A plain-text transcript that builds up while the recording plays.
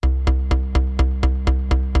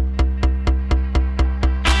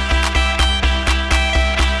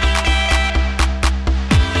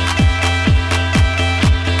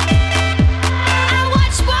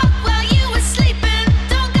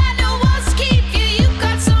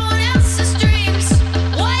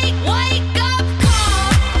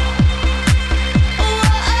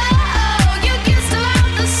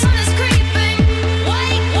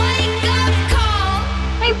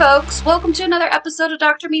folks. Welcome to another episode of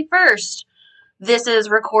Dr. Me First. This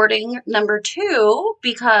is recording number 2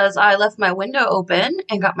 because I left my window open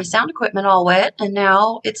and got my sound equipment all wet, and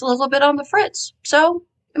now it's a little bit on the fritz. So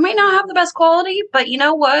it might not have the best quality, but you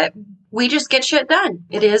know what? We just get shit done.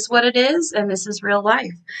 It is what it is, and this is real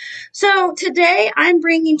life. So today I'm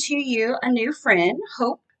bringing to you a new friend,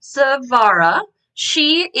 Hope Zvara.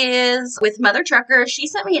 She is with Mother Trucker. She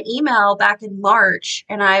sent me an email back in March,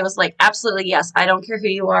 and I was like, absolutely, yes. I don't care who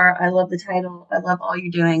you are. I love the title. I love all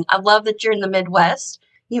you're doing. I love that you're in the Midwest.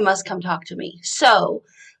 You must come talk to me. So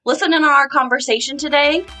listen in on our conversation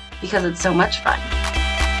today because it's so much fun.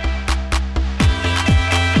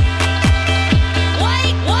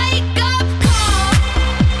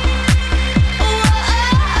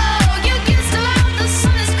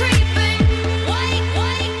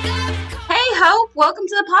 Hope, welcome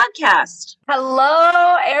to the podcast.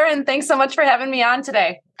 Hello, Erin. Thanks so much for having me on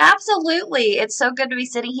today. Absolutely. It's so good to be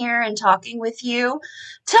sitting here and talking with you.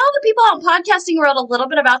 Tell the people out in podcasting world a little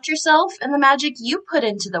bit about yourself and the magic you put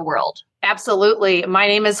into the world. Absolutely. My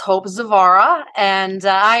name is Hope Zvara, and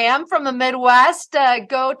I am from the Midwest.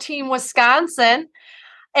 Go Team Wisconsin.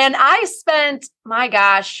 And I spent,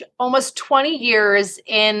 almost 20 years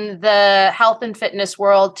in the health and fitness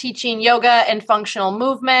world, teaching yoga and functional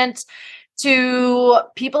movement to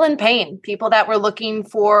people in pain, people that were looking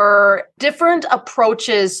for different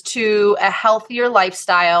approaches to a healthier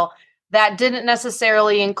lifestyle that didn't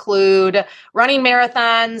necessarily include running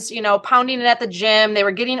marathons, pounding it at the gym. They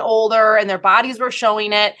were getting older and their bodies were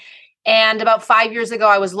showing it. And about 5 years ago,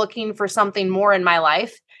 I was looking for something more in my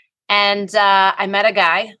life. And I met a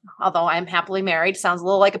guy, although I'm happily married, sounds a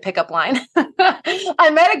little like a pickup line. I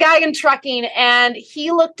met a guy in trucking, and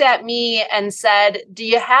he looked at me and said, "Do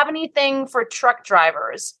you have anything for truck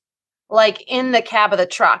drivers?" Like in the cab of the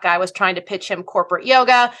truck. I was trying to pitch him corporate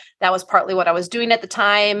yoga. That was partly what I was doing at the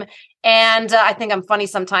time. And I think I'm funny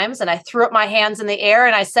sometimes. And I threw up my hands in the air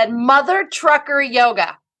and I said, "Mother Trucker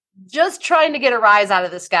Yoga." Just trying to get a rise out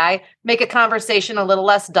of this guy, make a conversation a little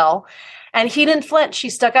less dull. And he didn't flinch. He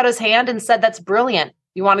stuck out his hand and said, "That's brilliant.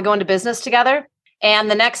 You want to go into business together?" And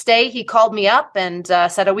the next day he called me up and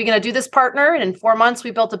said, "Are we going to do this, partner?" And in 4 months,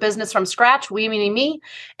 we built a business from scratch, we, meaning me.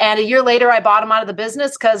 And a year later, I bought him out of the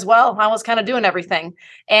business because, well, I was kind of doing everything.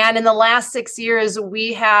 And in the last 6 years,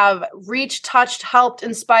 we have reached, touched, helped,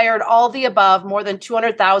 inspired all the above, more than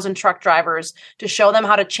 200,000 truck drivers to show them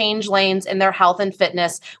how to change lanes in their health and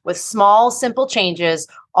fitness with small, simple changes,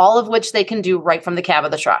 all of which they can do right from the cab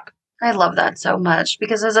of the truck. I love that so much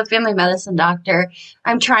because as a family medicine doctor,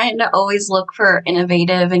 I'm trying to always look for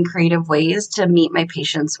innovative and creative ways to meet my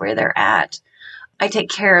patients where they're at. I take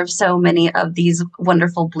care of so many of these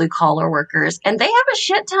wonderful blue collar workers, and they have a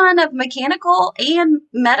shit ton of mechanical and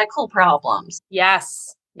medical problems.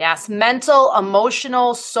 Yes. Mental,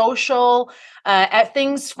 emotional, social,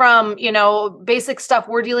 things from, basic stuff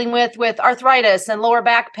we're dealing with arthritis and lower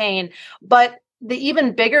back pain. But the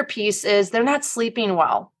even bigger piece is they're not sleeping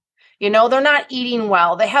well. They're not eating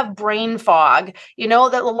well. They have brain fog.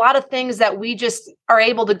 That a lot of things that we just are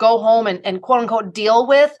able to go home and quote unquote deal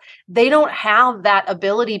with, they don't have that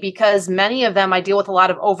ability because many of them, I deal with a lot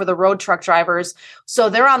of over the road truck drivers. So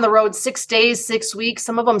they're on the road 6 days, 6 weeks,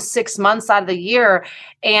 some of them 6 months out of the year.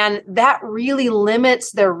 And that really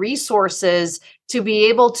limits their resources to be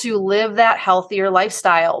able to live that healthier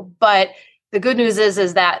lifestyle. But the good news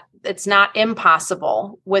is that it's not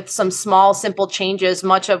impossible with some small, simple changes,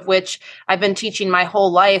 much of which I've been teaching my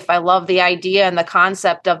whole life. I love the idea and the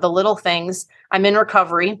concept of the little things. I'm in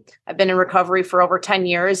recovery. I've been in recovery for over 10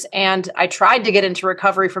 years, and I tried to get into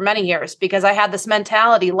recovery for many years because I had this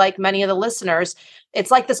mentality, like many of the listeners.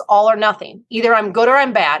 It's like this all or nothing. Either I'm good or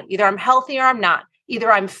I'm bad. Either I'm healthy or I'm not.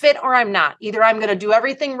 Either I'm fit or I'm not. Either I'm going to do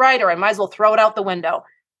everything right or I might as well throw it out the window.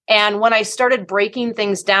 And when I started breaking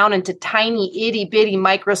things down into tiny, itty bitty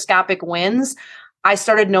microscopic wins, I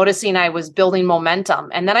started noticing I was building momentum.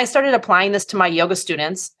 And then I started applying this to my yoga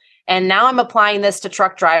students. And now I'm applying this to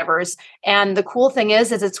truck drivers. And the cool thing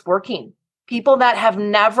is it's working. People that have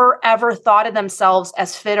never, ever thought of themselves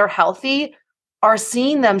as fit or healthy are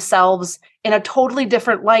seeing themselves in a totally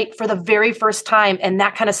different light for the very first time. And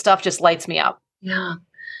that kind of stuff just lights me up. Yeah.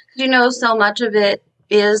 So much of it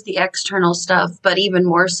is the external stuff, but even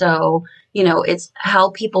more so, it's how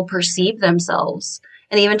people perceive themselves.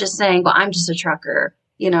 And even just saying, well, I'm just a trucker,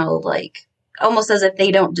 like almost as if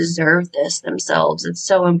they don't deserve this themselves. It's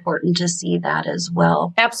so important to see that as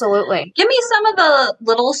well. Absolutely. Give me some of the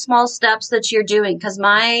little small steps that you're doing, because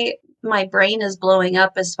my brain is blowing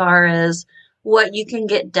up as far as what you can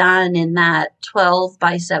get done in that 12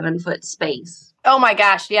 by 7 foot space. Oh my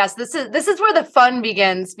gosh. Yes. This is where the fun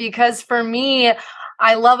begins, because for me,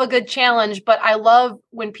 I love a good challenge, but I love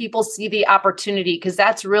when people see the opportunity because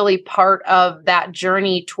that's really part of that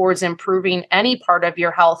journey towards improving any part of your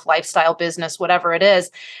health, lifestyle, business, whatever it is.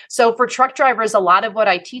 So for truck drivers, a lot of what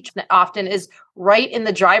I teach often is right in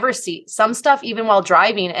the driver's seat, some stuff even while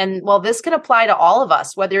driving. And well, this can apply to all of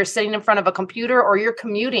us, whether you're sitting in front of a computer or you're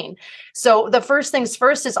commuting. So the first things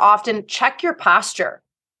first is often check your posture.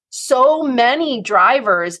 So many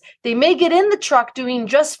drivers, they may get in the truck doing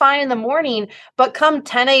just fine in the morning, but come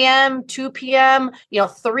 10 a.m., 2 p.m.,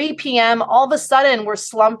 3 p.m., all of a sudden we're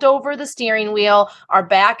slumped over the steering wheel, our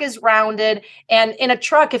back is rounded. And in a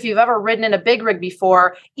truck, if you've ever ridden in a big rig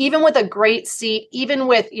before, even with a great seat, even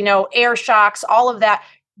with, air shocks, all of that,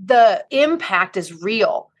 the impact is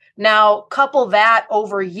real. Now, couple that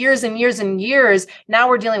over years and years and years. Now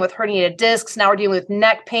we're dealing with herniated discs. Now we're dealing with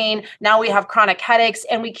neck pain. Now we have chronic headaches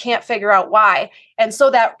and we can't figure out why. And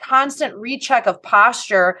so that constant recheck of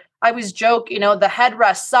posture, I always joke, the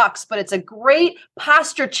headrest sucks, but it's a great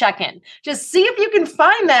posture check-in. Just see if you can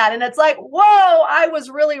find that. And it's like, whoa, I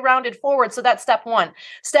was really rounded forward. So that's step one.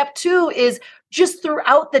 Step two is just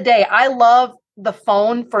throughout the day. I love the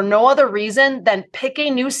phone for no other reason than pick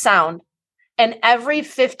a new sound. And every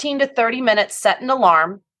 15 to 30 minutes, set an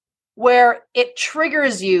alarm where it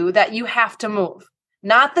triggers you that you have to move.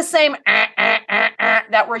 Not the same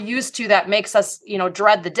that we're used to that makes us,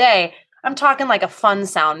 dread the day. I'm talking like a fun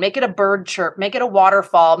sound. Make it a bird chirp, make it a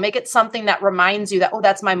waterfall, make it something that reminds you that, oh,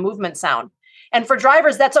 that's my movement sound. And for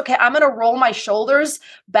drivers, that's okay. I'm going to roll my shoulders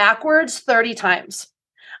backwards 30 times.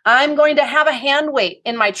 I'm going to have a hand weight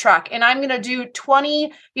in my truck and I'm going to do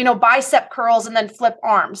 20, bicep curls and then flip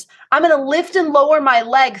arms. I'm going to lift and lower my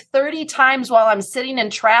leg 30 times while I'm sitting in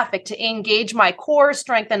traffic to engage my core,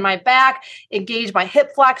 strengthen my back, engage my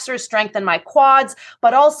hip flexors, strengthen my quads,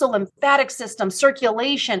 but also lymphatic system,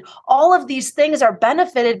 circulation. All of these things are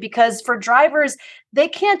benefited because for drivers, they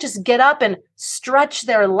can't just get up and stretch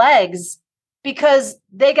their legs because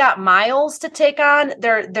they got miles to take on.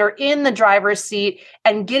 They're in the driver's seat,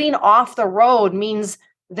 and getting off the road means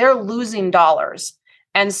they're losing dollars.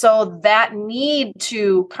 And so that need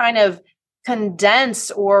to kind of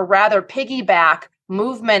condense or rather piggyback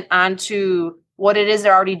movement onto what it is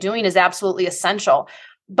they're already doing is absolutely essential.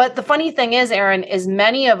 But the funny thing is, Erin, is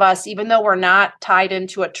many of us, even though we're not tied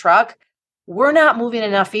into a truck, we're not moving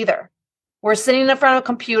enough either. We're sitting in front of a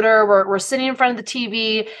computer, we're sitting in front of the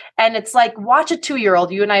TV, and it's like, watch a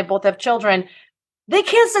 2-year-old. You and I both have children. They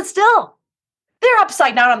can't sit still. They're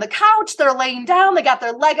upside down on the couch. They're laying down. They got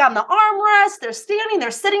their leg on the armrest. They're standing, they're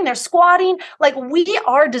sitting, they're squatting. Like, we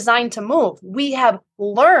are designed to move. We have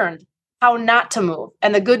learned how not to move.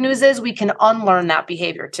 And the good news is we can unlearn that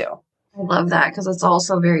behavior too. I love that because it's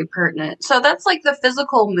also very pertinent. So that's like the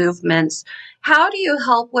physical movements. How do you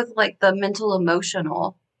help with like the mental,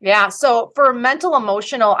 emotional? Yeah. So for mental,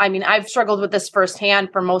 emotional, I've struggled with this firsthand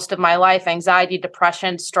for most of my life, anxiety,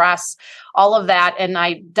 depression, stress, all of that. And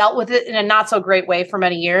I dealt with it in a not so great way for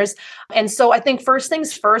many years. And so I think first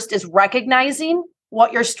things first is recognizing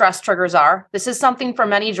what your stress triggers are. This is something for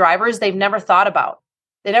many drivers they've never thought about.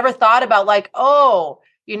 They never thought about like, oh,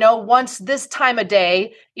 once this time of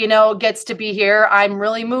day, gets to be here, I'm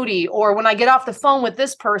really moody. Or when I get off the phone with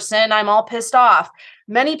this person, I'm all pissed off.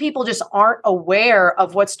 Many people just aren't aware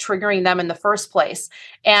of what's triggering them in the first place.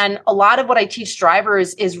 And a lot of what I teach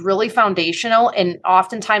drivers is really foundational. And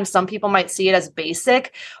oftentimes some people might see it as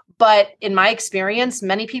basic, but in my experience,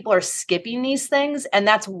 many people are skipping these things. And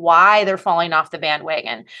that's why they're falling off the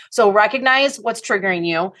bandwagon. So recognize what's triggering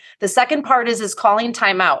you. The second part is calling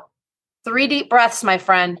time out. 3 deep breaths, my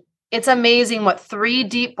friend. It's amazing what 3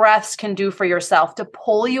 deep breaths can do for yourself to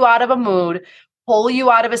pull you out of a mood, pull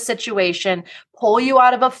you out of a situation, pull you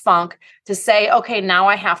out of a funk to say, okay, now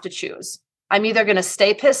I have to choose. I'm either going to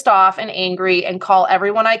stay pissed off and angry and call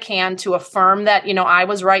everyone I can to affirm that, I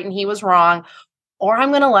was right and he was wrong, or I'm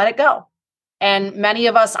going to let it go. And many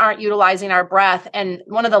of us aren't utilizing our breath. And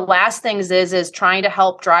one of the last things is trying to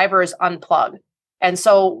help drivers unplug. And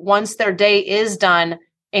so once their day is done,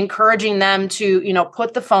 encouraging them to,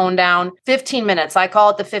 put the phone down, 15 minutes. I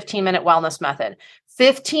call it the 15-minute wellness method.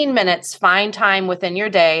 15 minutes, find time within your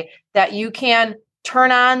day that you can turn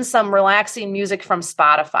on some relaxing music from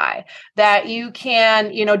Spotify, that you can,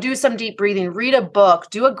 do some deep breathing, read a book,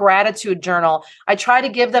 do a gratitude journal. I try to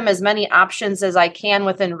give them as many options as I can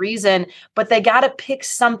within reason, but they got to pick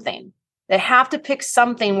something. They have to pick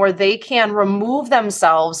something where they can remove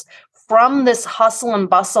themselves from this hustle and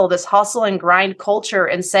bustle, this hustle and grind culture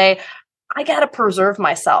and say, I got to preserve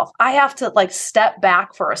myself. I have to step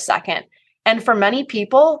back for a second. And for many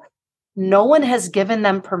people, no one has given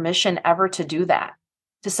them permission ever to do that,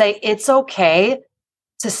 to say it's okay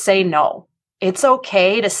to say no. it's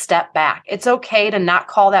okay to step back. It's okay to not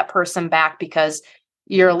call that person back because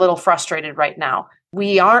you're a little frustrated right now.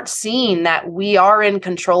 We aren't seeing that we are in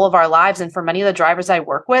control of our lives. And for many of the drivers I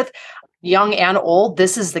work with, young and old,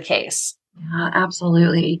 this is the case. Yeah,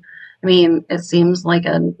 absolutely. I mean, it seems like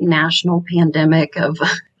a national pandemic of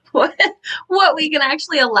what what we can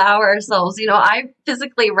actually allow ourselves. I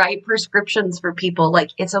physically write prescriptions for people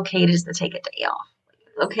like it's okay just to take a day off.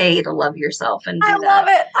 It's okay to love yourself and I do love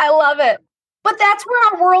that. it. I love it. But that's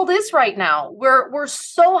where our world is right now. We're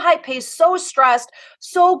so high paced, so stressed,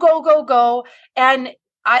 so go, go, go. And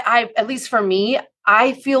I at least for me,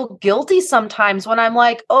 I feel guilty sometimes when I'm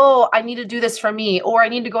like, oh, I need to do this for me, or I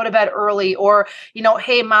need to go to bed early, or,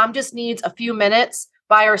 hey, mom just needs a few minutes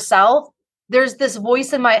by herself. There's this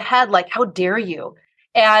voice in my head like, how dare you?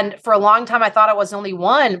 And for a long time, I thought I was only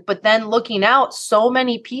one. But then looking out, so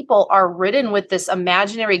many people are ridden with this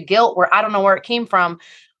imaginary guilt where I don't know where it came from.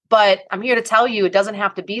 But I'm here to tell you, it doesn't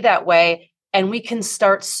have to be that way. And we can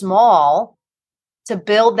start small to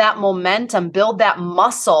build that momentum, build that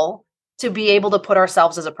muscle to be able to put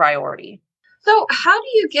ourselves as a priority. So how do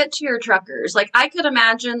you get to your truckers? Like I could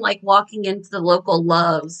imagine like walking into the local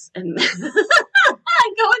Loves and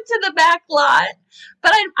going to the back lot,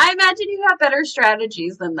 but I imagine you have better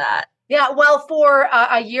strategies than that. Yeah, well, for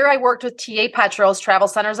a year, I worked with TA Petro's Travel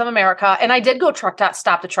Centers of America, and I did go truck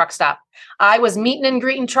stop to truck stop. I was meeting and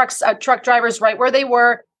greeting truck drivers right where they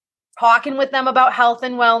were, talking with them about health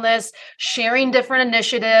and wellness, sharing different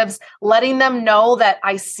initiatives, letting them know that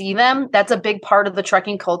I see them. That's a big part of the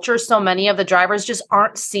trucking culture. So many of the drivers just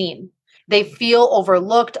aren't seen. They feel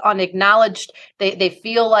overlooked, unacknowledged. They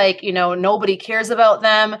feel like, nobody cares about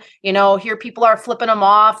them. Here people are flipping them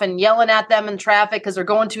off and yelling at them in traffic because they're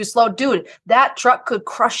going too slow. Dude, that truck could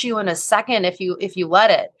crush you in a second if you let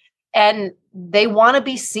it. And they want to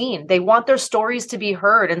be seen. They want their stories to be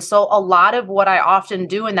heard. And so a lot of what I often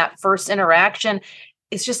do in that first interaction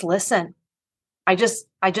is just listen. I just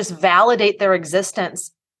validate their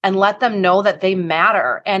existence and let them know that they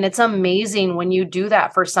matter. And it's amazing when you do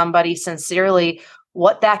that for somebody sincerely,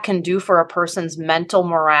 what that can do for a person's mental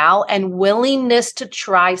morale and willingness to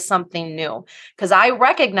try something new. Because I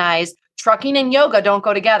recognize trucking and yoga don't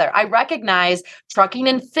go together. I recognize trucking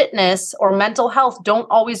and fitness or mental health don't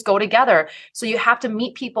always go together. So you have to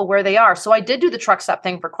meet people where they are. So I did do the truck stop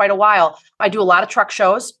thing for quite a while. I do a lot of truck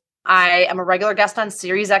shows. I am a regular guest on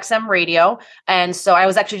Sirius XM radio. And so I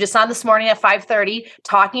was actually just on this morning at 5:30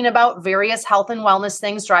 talking about various health and wellness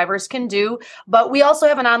things drivers can do. But we also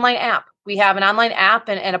have an online app. We have an online app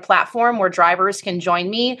and a platform where drivers can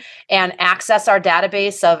join me and access our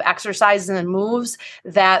database of exercises and moves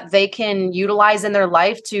that they can utilize in their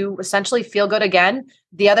life to essentially feel good again.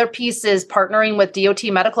 The other piece is partnering with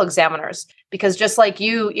DOT medical examiners, because just like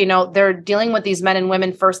they're dealing with these men and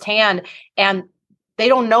women firsthand, and they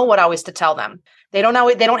don't know what always to tell them. They don't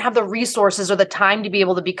know. They don't have the resources or the time to be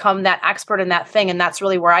able to become that expert in that thing. And that's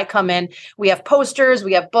really where I come in. We have posters,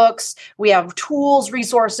 we have books, we have tools,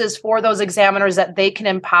 resources for those examiners that they can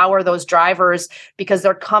empower those drivers, because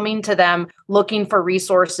they're coming to them looking for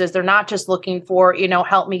resources. They're not just looking for,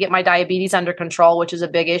 help me get my diabetes under control, which is a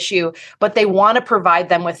big issue, but they want to provide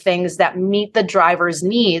them with things that meet the driver's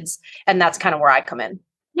needs. And that's kind of where I come in.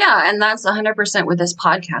 Yeah, and that's 100% where this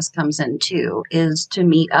podcast comes in too, is to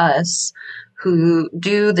meet us who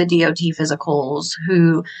do the DOT physicals,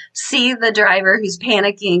 who see the driver who's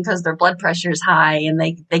panicking because their blood pressure is high and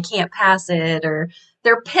they can't pass it, or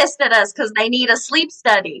they're pissed at us because they need a sleep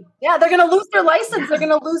study. Yeah, they're going to lose their license. They're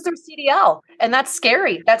going to lose their CDL. And that's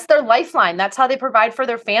scary. That's their lifeline. That's how they provide for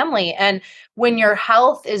their family. And when your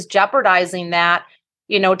health is jeopardizing that,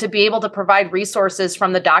 to be able to provide resources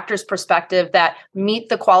from the doctor's perspective that meet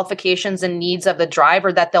the qualifications and needs of the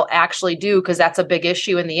driver that they'll actually do, because that's a big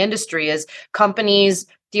issue in the industry, is companies,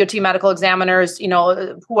 DOT medical examiners,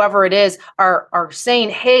 whoever it is, are saying,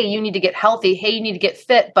 hey, you need to get healthy. Hey, you need to get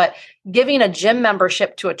fit. But giving a gym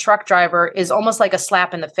membership to a truck driver is almost like a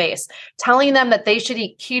slap in the face. Telling them that they should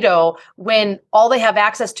eat keto when all they have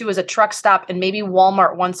access to is a truck stop and maybe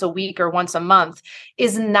Walmart once a week or once a month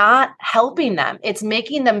is not helping them. It's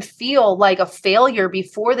making them feel like a failure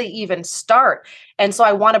before they even start. And so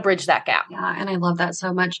I want to bridge that gap. Yeah, and I love that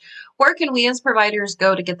so much. Where can we as providers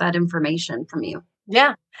go to get that information from you?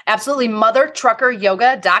 Yeah, absolutely.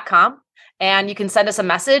 mothertruckeryoga.com. And you can send us a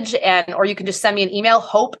message or you can just send me an email,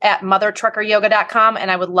 hope@mothertruckeryoga.com. And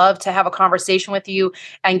I would love to have a conversation with you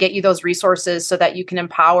and get you those resources so that you can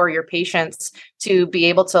empower your patients to be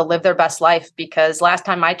able to live their best life. Because last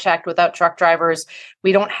time I checked, without truck drivers,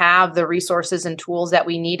 we don't have the resources and tools that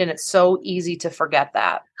we need. And it's so easy to forget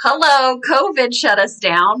that. Hello, COVID shut us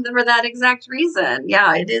down for that exact reason.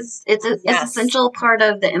 Yeah, it is. It's an essential part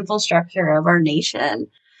of the infrastructure of our nation.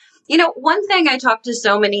 One thing, I talk to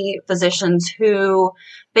so many physicians who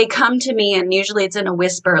they come to me and usually it's in a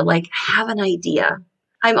whisper, like, have an idea.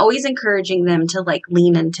 I'm always encouraging them to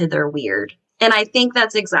lean into their weird. And I think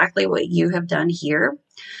that's exactly what you have done here.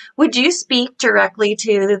 Would you speak directly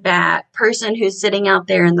to that person who's sitting out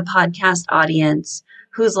there in the podcast audience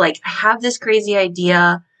who's like, I have this crazy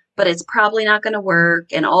idea, but it's probably not going to work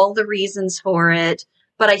and all the reasons for it,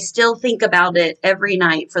 but I still think about it every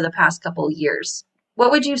night for the past couple of years?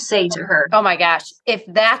 What would you say to her? Oh my gosh. If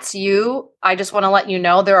that's you, I just want to let you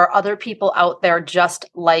know there are other people out there just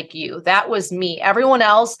like you. That was me. Everyone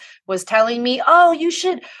else was telling me, oh, you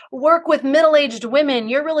should work with middle-aged women.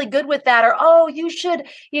 You're really good with that. Or, oh, you should,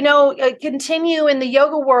 continue in the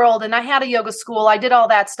yoga world. And I had a yoga school. I did all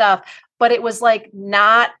that stuff. But it was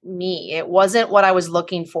not me. It wasn't what I was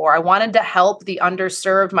looking for. I wanted to help the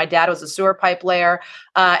underserved. My dad was a sewer pipe layer.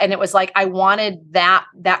 And it was I wanted that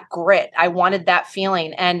grit. I wanted that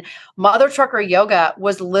feeling. And Mother Trucker Yoga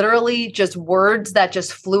was literally just words that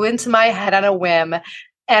just flew into my head on a whim,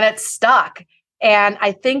 and it stuck. And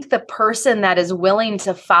I think the person that is willing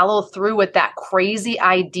to follow through with that crazy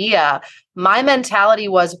idea, my mentality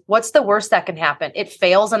was, what's the worst that can happen? It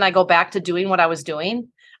fails and I go back to doing what I was doing.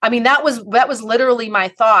 I mean, that was literally my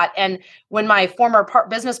thought. And when my former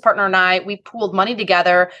business partner and I, we pooled money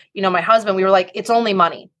together, my husband, we were like, it's only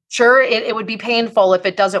money. Sure, it would be painful if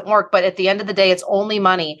it doesn't work, but at the end of the day, it's only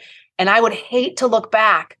money. And I would hate to look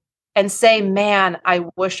back and say, man, I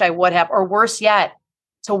wish I would have, or worse yet,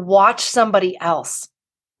 to watch somebody else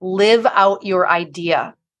live out your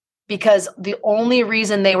idea, because the only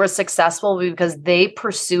reason they were successful was because they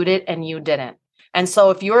pursued it and you didn't. And so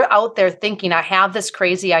if you're out there thinking, I have this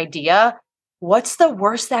crazy idea, what's the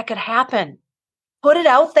worst that could happen? Put it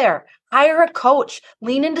out there. Hire a coach.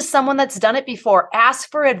 Lean into someone that's done it before.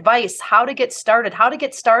 Ask for advice, how to get started. How to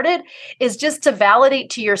get started is just to validate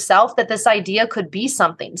to yourself that this idea could be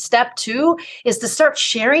something. Step 2 is to start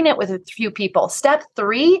sharing it with a few people. Step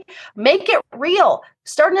 3, make it real.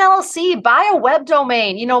 Start an LLC, buy a web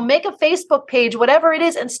domain, make a Facebook page, whatever it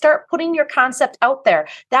is, and start putting your concept out there.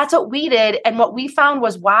 That's what we did. And what we found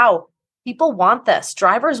was, wow, people want this.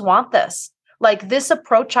 Drivers want this. This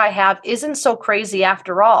approach I have isn't so crazy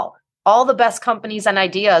after all. All the best companies and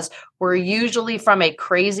ideas were usually from a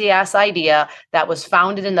crazy ass idea that was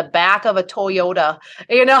founded in the back of a Toyota,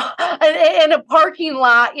 in a parking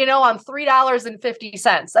lot, on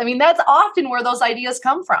 $3.50. I mean, that's often where those ideas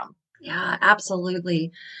come from. Yeah,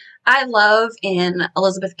 absolutely. I love in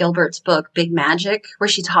Elizabeth Gilbert's book, Big Magic, where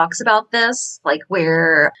she talks about this,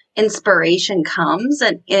 where inspiration comes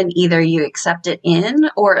and either you accept it in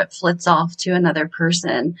or it flits off to another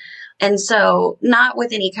person. And so not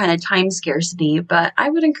with any kind of time scarcity, but I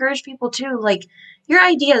would encourage people too, your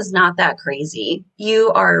idea is not that crazy.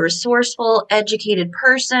 You are a resourceful, educated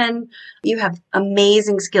person. You have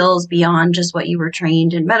amazing skills beyond just what you were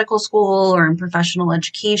trained in medical school or in professional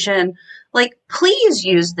education. Please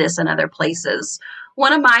use this in other places.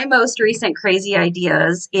 One of my most recent crazy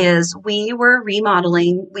ideas is we were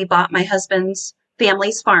remodeling. We bought my husband's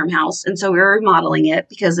family's farmhouse. And so we were remodeling it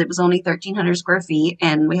because it was only 1,300 square feet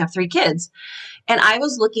and we have 3 kids. And I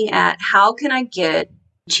was looking at how can I get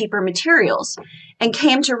cheaper materials and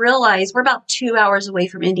came to realize we're about 2 hours away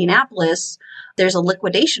from Indianapolis. There's a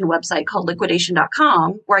liquidation website called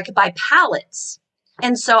liquidation.com where I could buy pallets.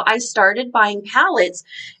 And so I started buying pallets.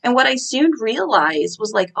 And what I soon realized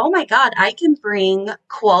was oh my God, I can bring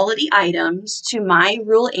quality items to my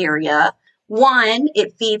rural area. One,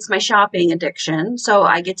 it feeds my shopping addiction. So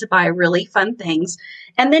I get to buy really fun things.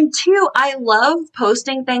 And then 2, I love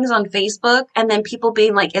posting things on Facebook and then people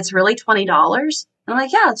being like, it's really $20. I'm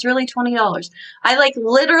like, yeah, it's really $20. I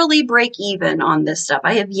literally break even on this stuff.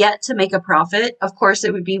 I have yet to make a profit. Of course,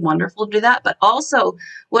 it would be wonderful to do that. But also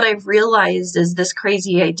what I've realized is this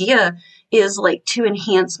crazy idea is to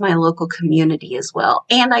enhance my local community as well.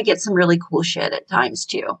 And I get some really cool shit at times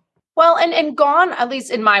too. Well, and gone, at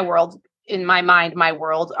least in my world, in my mind, my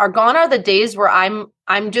world, are gone are the days where I'm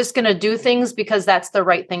just going to do things because that's the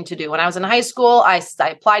right thing to do. When I was in high school, I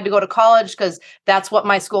applied to go to college because that's what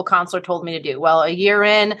my school counselor told me to do. Well, a year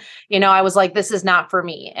in, I was like, this is not for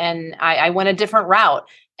me. And I went a different route.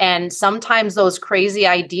 And sometimes those crazy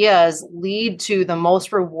ideas lead to the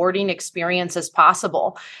most rewarding experiences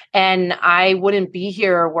possible. And I wouldn't be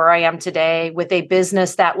here where I am today with a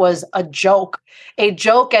business that was a joke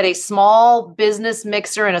at a small business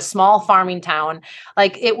mixer in a small farming town.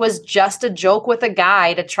 Like, it was just a joke with a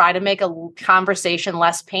guy to try to make a conversation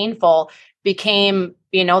less painful, became,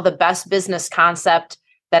 the best business concept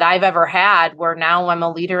that I've ever had, where now I'm a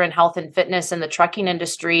leader in health and fitness in the trucking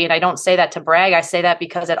industry. And I don't say that to brag. I say that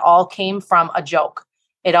because it all came from a joke.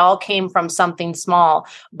 It all came from something small,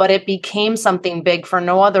 but it became something big for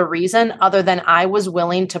no other reason other than I was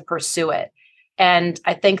willing to pursue it. And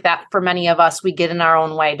I think that for many of us, we get in our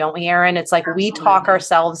own way, don't we, Erin? It's like Absolutely. We talk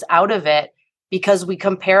ourselves out of it because we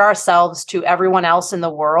compare ourselves to everyone else in the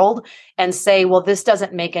world and say, well, this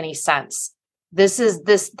doesn't make any sense.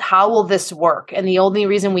 How will this work? And the only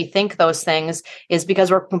reason we think those things is because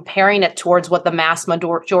we're comparing it towards what the mass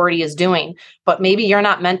majority is doing. But maybe you're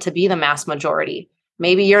not meant to be the mass majority.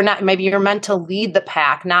 Maybe you're meant to lead the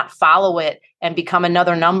pack, not follow it and become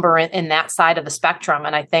another number in that side of the spectrum.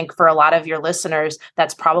 And I think for a lot of your listeners,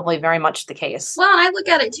 that's probably very much the case. Well, I look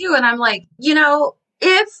at it too, and I'm like,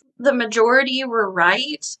 if the majority were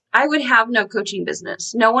right, I would have no coaching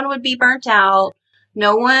business. No one would be burnt out.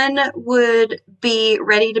 No one would be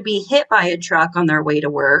ready to be hit by a truck on their way to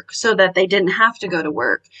work so that they didn't have to go to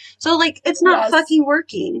work. So, it's not fucking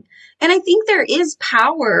working. And I think there is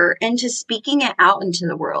power into speaking it out into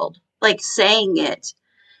the world, saying it.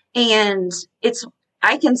 And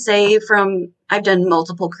I can say I've done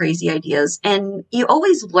multiple crazy ideas, and you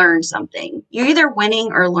always learn something. You're either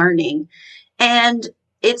winning or learning. And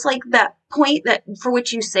it's like that point that for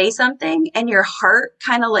which you say something and your heart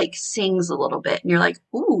kind of sings a little bit, and you're like,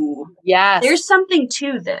 ooh, yes, there's something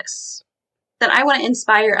to this that I want to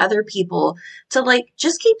inspire other people to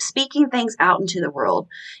just keep speaking things out into the world.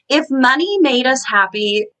 If money made us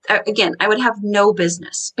happy, again, I would have no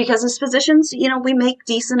business, because as physicians, we make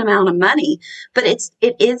decent amount of money, but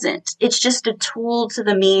it isn't. It's just a tool to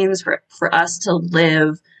the means for us to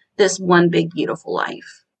live this one big, beautiful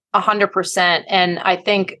life. 100%. And I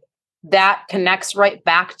think that connects right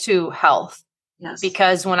back to health. Yes.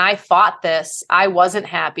 Because when I fought this, I wasn't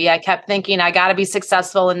happy. I kept thinking, I got to be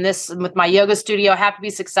successful in this with my yoga studio. I have to be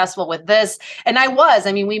successful with this. And I was.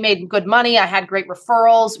 I mean, we made good money. I had great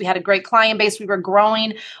referrals. We had a great client base. We were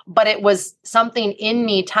growing. But it was something in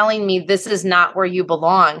me telling me this is not where you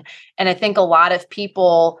belong. And I think a lot of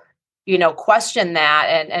people question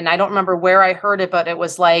that. And I don't remember where I heard it, but it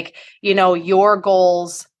was like, your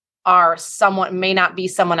goals may not be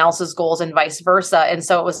someone else's goals and vice versa. And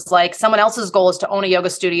so it was like someone else's goal is to own a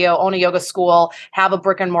yoga studio, own a yoga school, have a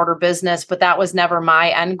brick and mortar business, but that was never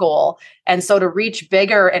my end goal. And so to reach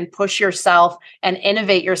bigger and push yourself and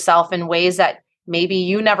innovate yourself in ways that maybe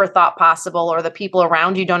you never thought possible or the people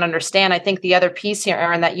around you don't understand. I think the other piece here,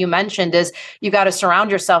 Erin, that you mentioned is you got to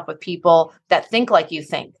surround yourself with people that think like you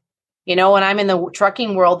think. When I'm in the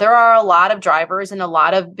trucking world, there are a lot of drivers and a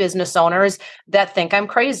lot of business owners that think I'm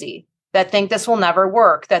crazy, that think this will never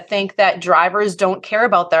work, that think that drivers don't care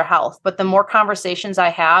about their health. But the more conversations I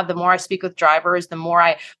have, the more I speak with drivers, the more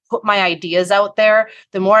I put my ideas out there,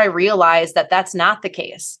 the more I realize that that's not the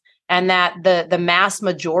case, and that the mass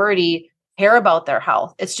majority care about their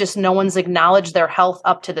health. It's just no one's acknowledged their health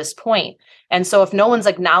up to this point. And so if no one's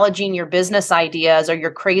acknowledging your business ideas or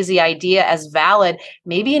your crazy idea as valid,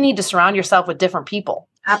 maybe you need to surround yourself with different people.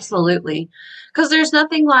 Absolutely. Because there's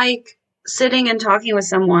nothing like sitting and talking with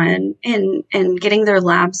someone and getting their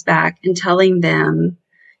labs back and telling them,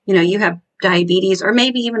 you have diabetes, or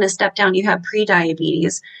maybe even a step down, you have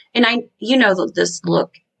pre-diabetes. And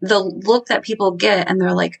the look that people get, and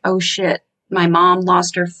they're like, oh shit, my mom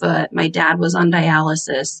lost her foot. My dad was on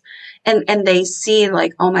dialysis. And they see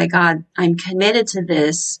oh my God, I'm committed to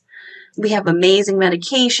this. We have amazing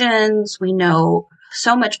medications. We know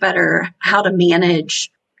so much better how to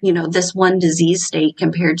manage, this one disease state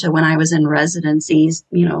compared to when I was in residencies,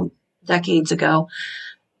 decades ago.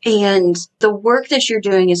 And the work that you're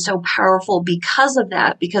doing is so powerful because of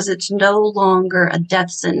that, because it's no longer a death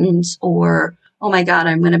sentence or, oh my God,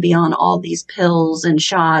 I'm going to be on all these pills and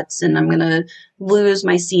shots and I'm going to lose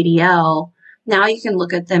my CDL. Now you can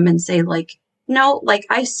look at them and say no,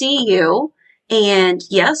 I see you. And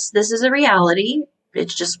yes, this is a reality.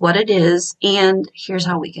 It's just what it is. And here's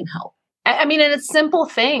how we can help. I mean, and it's simple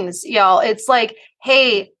things, y'all. It's like,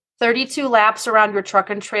 hey, 32 laps around your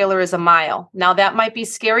truck and trailer is a mile. Now that might be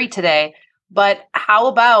scary today, but how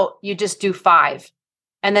about you just do 5?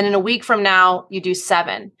 And then in a week from now, you do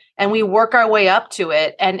 7. And we work our way up to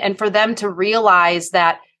it. And for them to realize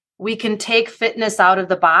that we can take fitness out of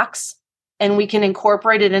the box and we can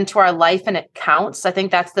incorporate it into our life and it counts. I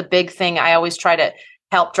think that's the big thing I always try to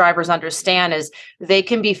help drivers understand is they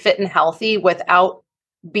can be fit and healthy without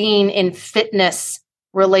being in fitness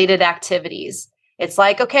related activities. It's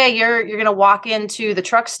like, okay, you're going to walk into the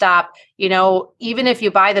truck stop, even if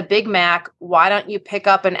you buy the Big Mac, why don't you pick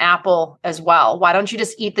up an apple as well? Why don't you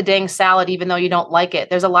just eat the dang salad, even though you don't like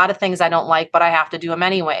it? There's a lot of things I don't like, but I have to do them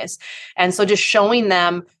anyways. And so just showing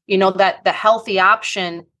them, that the healthy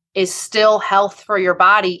option is still health for your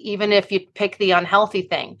body, even if you pick the unhealthy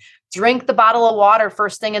thing. Drink the bottle of water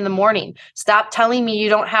first thing in the morning. Stop telling me you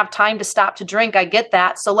don't have time to stop to drink. I get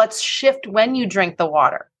that. So let's shift when you drink the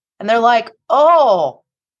water. And they're like, oh,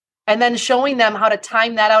 and then showing them how to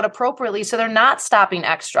time that out appropriately so they're not stopping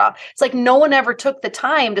extra. It's like no one ever took the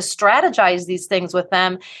time to strategize these things with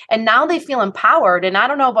them. And now they feel empowered. And I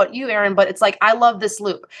don't know about you, Erin, but it's like, I love this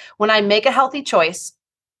loop. When I make a healthy choice,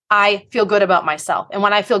 I feel good about myself. And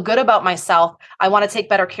when I feel good about myself, I want to take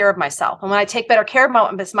better care of myself. And when I take better care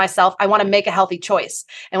of myself, I want to make a healthy choice.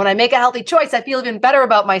 And when I make a healthy choice, I feel even better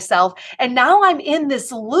about myself. And now I'm in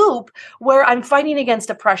this loop where I'm fighting against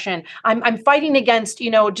depression. I'm fighting against,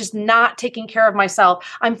 just not taking care of myself.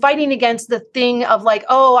 I'm fighting against the thing of like,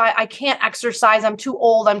 oh, I can't exercise. I'm too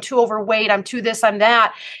old. I'm too overweight. I'm too this, I'm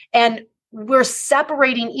that. And we're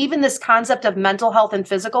separating even this concept of mental health and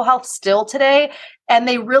physical health still today. And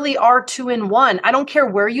they really are two in one. I don't care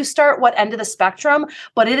where you start, what end of the spectrum,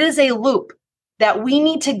 but it is a loop that we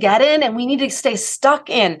need to get in and we need to stay stuck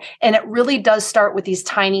in. And it really does start with these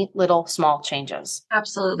tiny little small changes.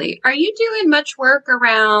 Absolutely. Are you doing much work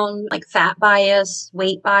around like fat bias,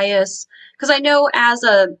 weight bias? Because I know as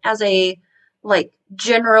a like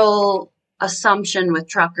general assumption with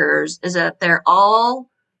truckers is that they're all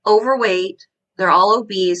overweight, they're all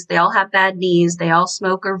obese, they all have bad knees, they all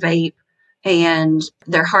smoke or vape, and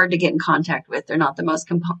they're hard to get in contact with. They're not the most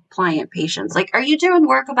compliant patients. Like, are you doing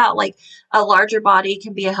work about like a larger body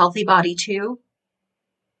can be a healthy body too?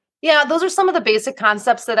 Yeah, those are some of the basic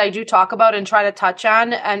concepts that I do talk about and try to touch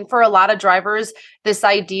on. And for a lot of drivers, this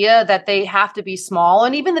idea that they have to be small,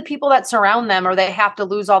 and even the people that surround them, or they have to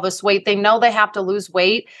lose all this weight, they know they have to lose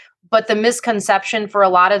weight. But the misconception for a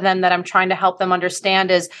lot of them that I'm trying to help them understand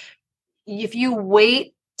is if you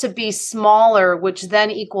wait to be smaller, which then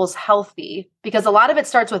equals healthy, because a lot of it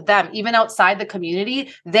starts with them, even outside the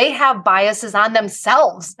community, they have biases on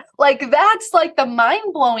themselves. Like that's like the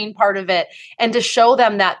mind blowing part of it. And to show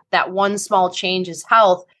them that one small change is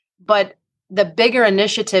health. But the bigger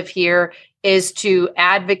initiative here is to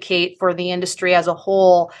advocate for the industry as a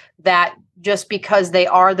whole that just because they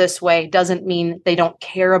are this way doesn't mean they don't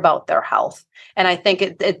care about their health. And I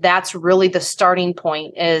think that's really the starting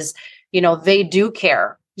point is, they do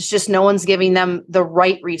care. It's just no one's giving them the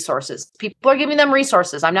right resources. People are giving them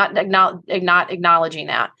resources. I'm not acknowledging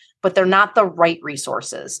that, but they're not the right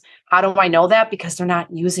resources. How do I know that? Because they're not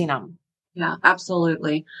using them. Yeah,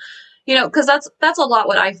 absolutely. Because that's a lot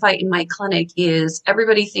what I fight in my clinic is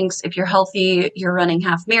everybody thinks if you're healthy, you're running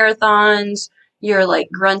half marathons, you're like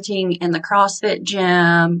grunting in the CrossFit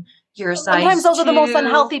gym, you're a size Sometimes those 2. are the most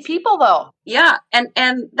unhealthy people though. Yeah.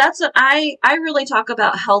 And that's what I really talk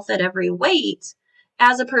about health at every weight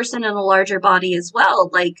as a person in a larger body as well.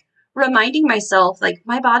 Like reminding myself, like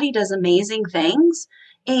my body does amazing things.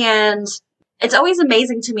 And it's always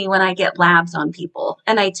amazing to me when I get labs on people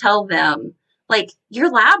and I tell them like, your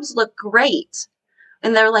labs look great.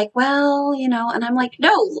 And they're like, well, and I'm like,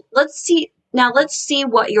 no, let's see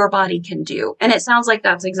what your body can do. And it sounds like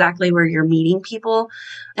that's exactly where you're meeting people.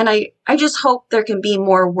 And I just hope there can be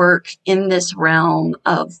more work in this realm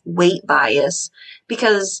of weight bias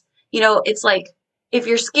because, it's like if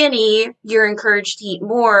you're skinny, you're encouraged to eat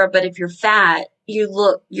more. But if you're fat, you're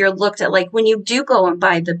looked at like when you do go and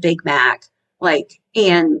buy the Big Mac, like,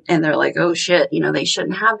 and they're like, oh shit, they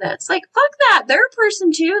shouldn't have that. It's like, fuck that. They're a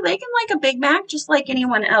person too. They can like a Big Mac just like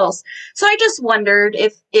anyone else. So I just wondered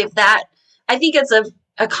if that, I think it's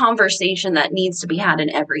a conversation that needs to be had in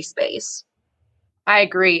every space. I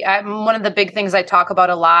agree. One of the big things I talk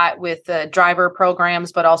about a lot with driver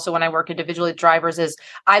programs, but also when I work individually with drivers is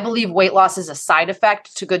I believe weight loss is a side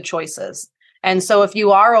effect to good choices. And so if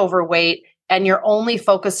you are overweight and you're only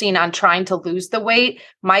focusing on trying to lose the weight,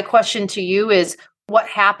 my question to you is what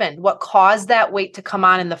happened? What caused that weight to come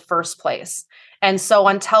on in the first place? And so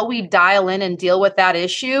until we dial in and deal with that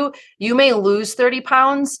issue, you may lose 30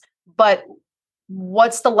 pounds, but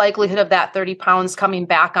what's the likelihood of that 30 pounds coming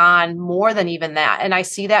back on more than even that? And I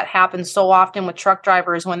see that happen so often with truck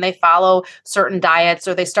drivers when they follow certain diets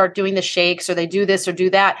or they start doing the shakes or they do this or do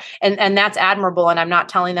that. And that's admirable. And I'm not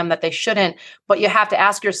telling them that they shouldn't, but you have to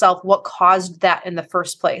ask yourself what caused that in the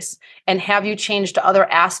first place. And have you changed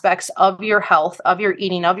other aspects of your health, of your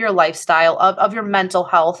eating, of your lifestyle, of your mental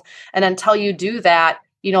health? And until you do that,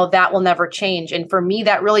 that will never change. And for me,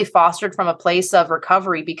 that really fostered from a place of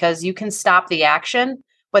recovery, because you can stop the action,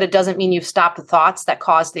 but it doesn't mean you've stopped the thoughts that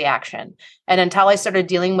caused the action. And until I started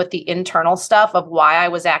dealing with the internal stuff of why I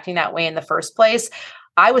was acting that way in the first place,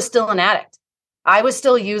 I was still an addict. I was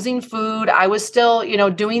still using food. I was still,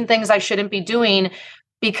 doing things I shouldn't be doing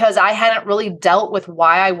because I hadn't really dealt with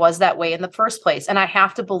why I was that way in the first place. And I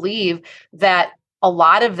have to believe that a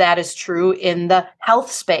lot of that is true in the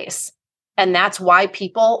health space. And that's why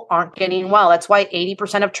people aren't getting well. That's why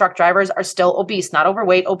 80% of truck drivers are still obese, not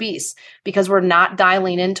overweight, obese, because we're not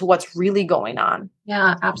dialing into what's really going on.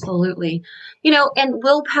 Yeah, absolutely. And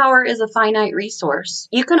willpower is a finite resource.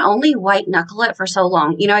 You can only white knuckle it for so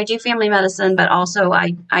long. I do family medicine, but also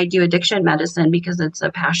I do addiction medicine because it's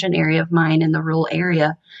a passion area of mine in my rural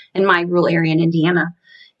area in Indiana.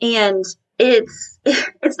 And it's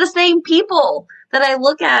the same people that I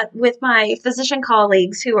look at with my physician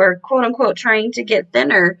colleagues who are quote unquote trying to get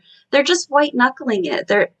thinner. They're just white knuckling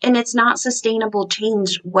it. And it's not sustainable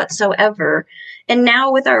change whatsoever. And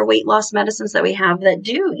now with our weight loss medicines that we have that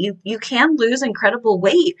you can lose incredible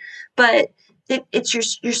weight, but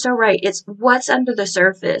you're so right. It's what's under the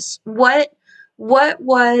surface. What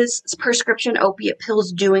was prescription opiate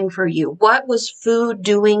pills doing for you? What was food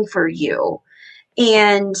doing for you?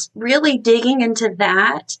 And really digging into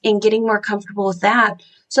that and getting more comfortable with that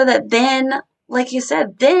so that then, like you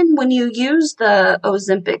said, then when you use the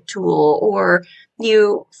Ozempic tool or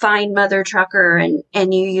you find Mother Trucker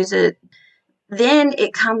and you use it, then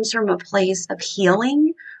it comes from a place of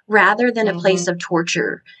healing rather than a place of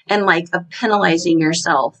torture and of penalizing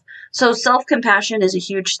yourself. So self-compassion is a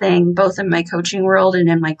huge thing, both in my coaching world and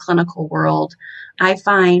in my clinical world. I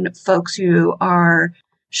find folks who are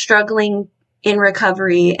struggling in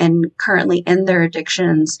recovery and currently in their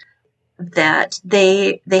addictions that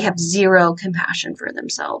they have zero compassion for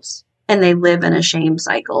themselves and they live in a shame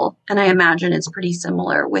cycle. And I imagine it's pretty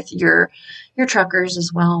similar with your truckers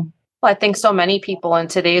as well. Well, I think so many people in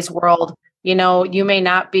today's world, you may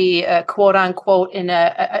not be a quote unquote in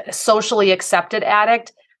a socially accepted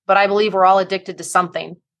addict, but I believe we're all addicted to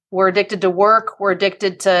something. We're addicted to work. We're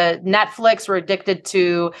addicted to Netflix. We're addicted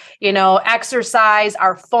to, exercise,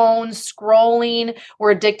 our phones, scrolling.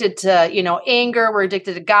 We're addicted to, anger. We're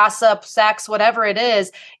addicted to gossip, sex, whatever it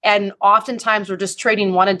is. And oftentimes we're just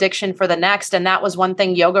trading one addiction for the next. And that was one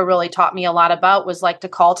thing yoga really taught me a lot about, was to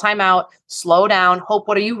call time out, slow down. Hope,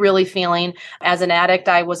 what are you really feeling? As an addict,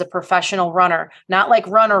 I was a professional runner, not like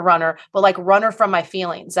runner, but runner from my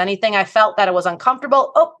feelings. Anything I felt that it was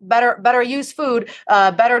uncomfortable, better use food,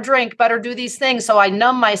 better drink, better do these things. So I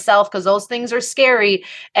numb myself because those things are scary.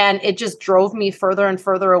 And it just drove me further and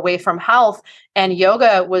further away from health. And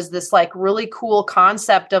yoga was this really cool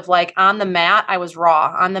concept of on the mat, I was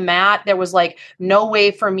raw. On the mat, there was no way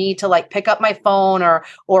for me to pick up my phone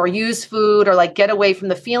or use food or get away from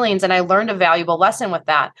the feelings. And I learned a valuable lesson with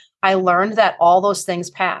that. I learned that all those things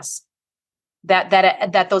pass,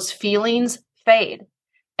 that those feelings fade.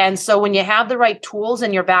 And so when you have the right tools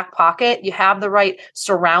in your back pocket, you have the right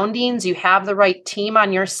surroundings, you have the right team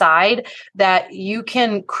on your side, that you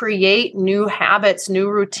can create new habits, new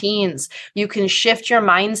routines. You can shift your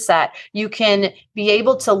mindset. You can be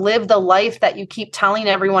able to live the life that you keep telling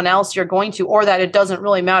everyone else you're going to, or that it doesn't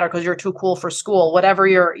really matter because you're too cool for school, whatever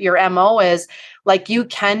your MO is. You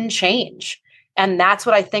can change. And that's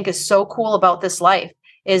what I think is so cool about this life,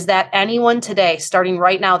 is that anyone today, starting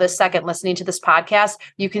right now, this second, listening to this podcast,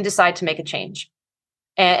 you can decide to make a change.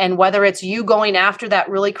 And whether it's you going after that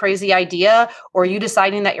really crazy idea, or you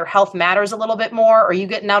deciding that your health matters a little bit more, or you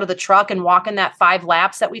getting out of the truck and walking that 5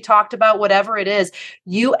 laps that we talked about, whatever it is,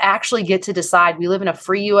 you actually get to decide. We live in a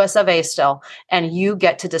free US of A still, and you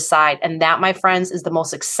get to decide. And that, my friends, is the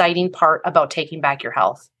most exciting part about taking back your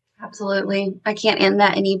health. Absolutely. I can't end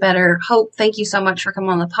that any better. Hope, thank you so much for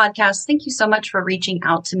coming on the podcast. Thank you so much for reaching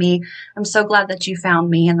out to me. I'm so glad that you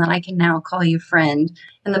found me and that I can now call you friend.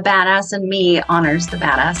 And the badass in me honors the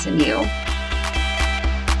badass in you.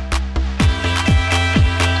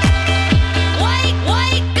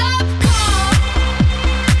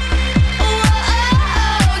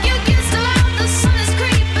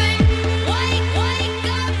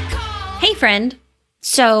 Hey, friend.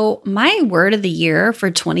 So my word of the year for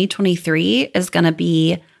 2023 is going to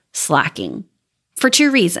be slacking, for 2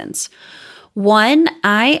 reasons. One,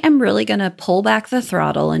 I am really going to pull back the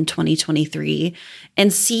throttle in 2023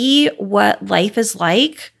 and see what life is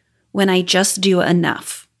like when I just do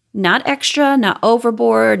enough. Not extra, not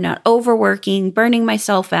overboard, not overworking, burning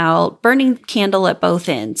myself out, burning candle at both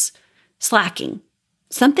ends, slacking.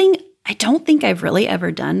 Something I don't think I've really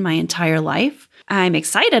ever done my entire life. I'm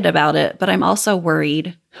excited about it, but I'm also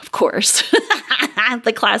worried, of course,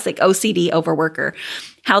 the classic OCD overworker,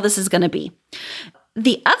 how this is going to be.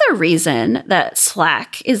 The other reason that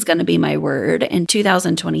slack is going to be my word in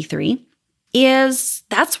 2023 is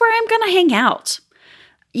that's where I'm going to hang out.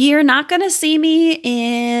 You're not going to see me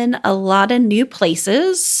in a lot of new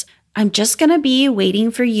places. I'm just going to be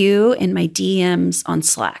waiting for you in my DMs on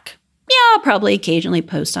Slack. Yeah, I'll probably occasionally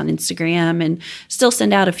post on Instagram and still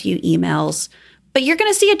send out a few emails. But you're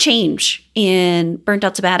going to see a change in Burnt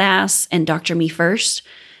Out to Badass and Dr. Me First.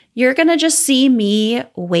 You're going to just see me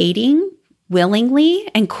waiting willingly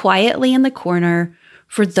and quietly in the corner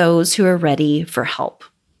for those who are ready for help.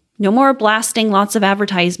 No more blasting lots of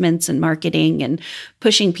advertisements and marketing and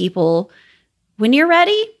pushing people. When you're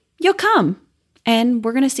ready, you'll come, and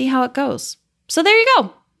we're going to see how it goes. So there you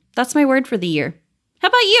go. That's my word for the year. How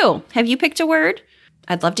about you? Have you picked a word?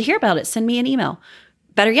 I'd love to hear about it. Send me an email.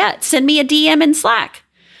 Better yet, send me a DM in Slack.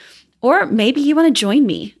 Or maybe you want to join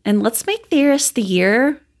me, and let's make this the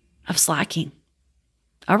year of slacking.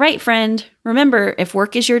 All right, friend. Remember, if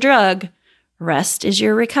work is your drug, rest is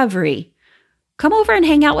your recovery. Come over and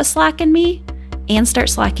hang out with Slack and me and start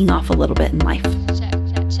slacking off a little bit in life.